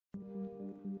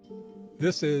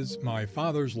This is My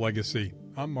Father's Legacy.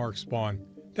 I'm Mark Spawn.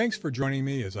 Thanks for joining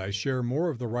me as I share more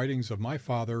of the writings of my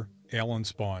father, Alan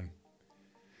Spawn.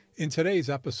 In today's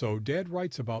episode, Dad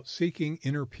writes about seeking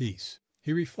inner peace.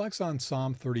 He reflects on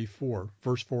Psalm 34,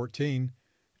 verse 14,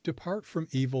 "Depart from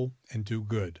evil and do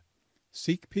good.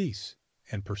 Seek peace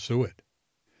and pursue it."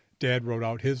 Dad wrote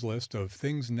out his list of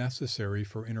things necessary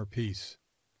for inner peace.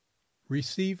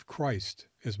 Receive Christ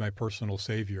as my personal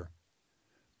Savior.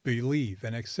 Believe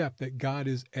and accept that God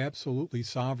is absolutely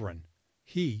sovereign.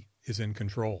 He is in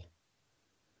control.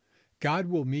 God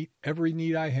will meet every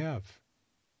need I have.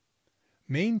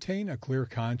 Maintain a clear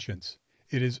conscience.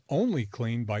 It is only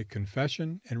cleaned by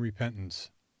confession and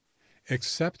repentance.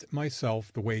 Accept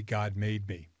myself the way God made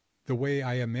me, the way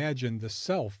I imagine the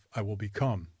self I will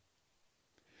become.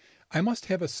 I must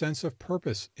have a sense of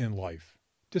purpose in life.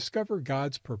 Discover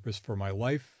God's purpose for my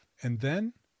life and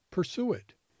then pursue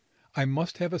it. I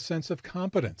must have a sense of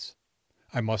competence.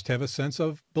 I must have a sense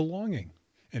of belonging.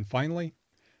 And finally,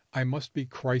 I must be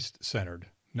Christ-centered,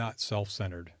 not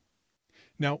self-centered.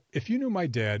 Now, if you knew my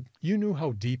dad, you knew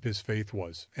how deep his faith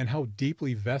was and how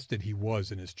deeply vested he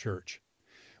was in his church.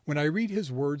 When I read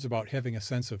his words about having a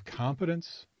sense of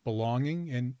competence, belonging,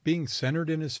 and being centered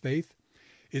in his faith,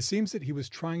 it seems that he was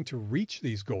trying to reach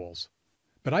these goals.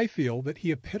 But I feel that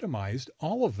he epitomized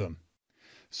all of them.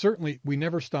 Certainly, we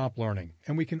never stop learning,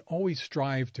 and we can always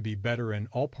strive to be better in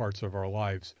all parts of our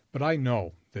lives. But I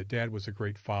know that Dad was a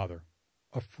great father,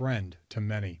 a friend to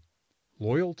many,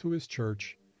 loyal to his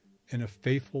church, and a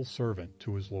faithful servant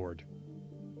to his Lord.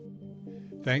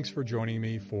 Thanks for joining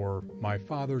me for My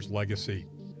Father's Legacy.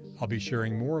 I'll be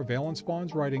sharing more of Alan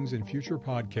Spawn's writings in future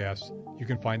podcasts. You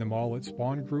can find them all at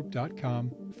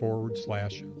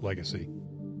spawngroup.com/legacy.